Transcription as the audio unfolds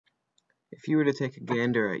If you were to take a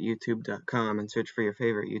gander at youtube.com and search for your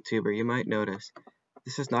favorite YouTuber, you might notice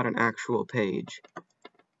this is not an actual page.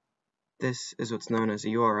 This is what's known as a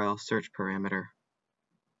URL search parameter.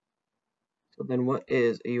 So then what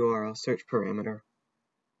is a URL search parameter?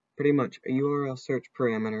 Pretty much, a URL search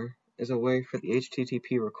parameter is a way for the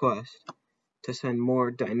HTTP request to send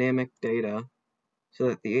more dynamic data so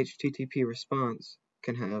that the HTTP response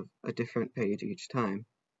can have a different page each time.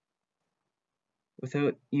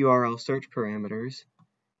 Without URL search parameters,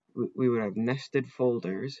 we would have nested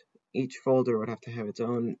folders. Each folder would have to have its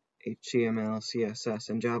own HTML, CSS,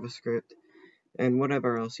 and JavaScript, and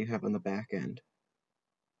whatever else you have on the back end.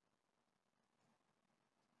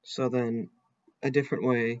 So then, a different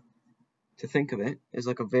way to think of it is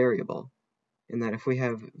like a variable, in that if we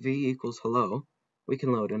have v equals hello, we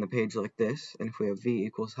can load in a page like this, and if we have v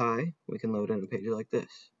equals hi, we can load in a page like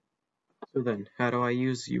this. So then, how do I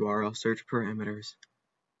use URL search parameters?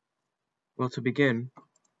 Well, to begin,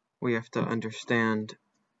 we have to understand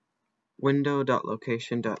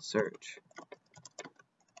window.location.search.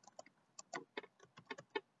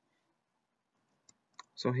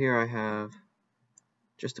 So here I have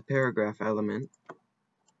just a paragraph element,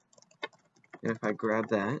 and if I grab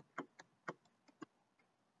that,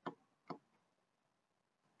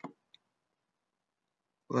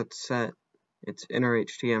 let's set its inner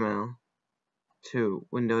HTML to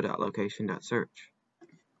window.location.search.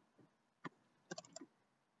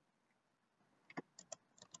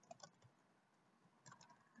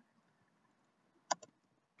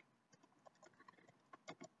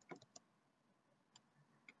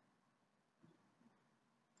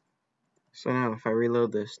 So now if I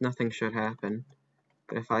reload this, nothing should happen,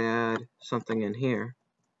 but if I add something in here,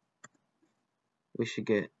 we should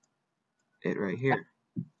get it right here.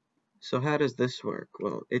 So how does this work?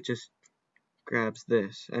 Well, it just grabs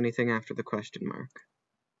this, anything after the question mark.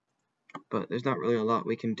 But there's not really a lot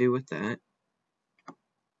we can do with that.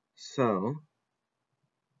 So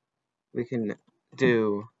we can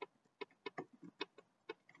do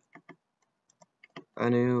a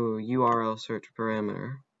new URL search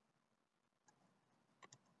parameter.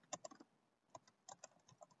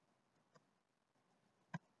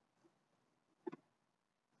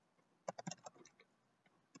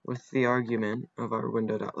 With the argument of our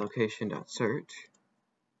window.location.search,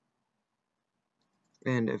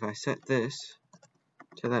 and if I set this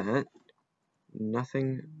to that,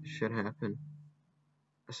 nothing should happen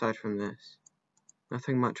aside from this.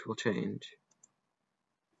 Nothing much will change.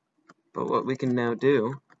 But what we can now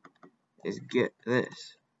do is get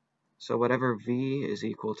this. So whatever v is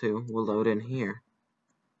equal to will load in here.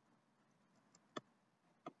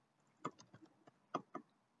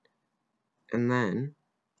 And then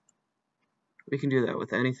we can do that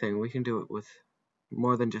with anything. We can do it with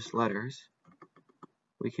more than just letters.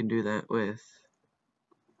 We can do that with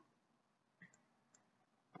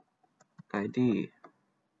ID.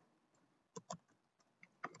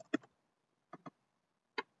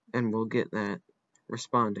 And we'll get that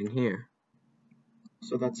responding here.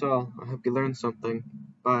 So that's all. I hope you learned something.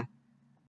 Bye.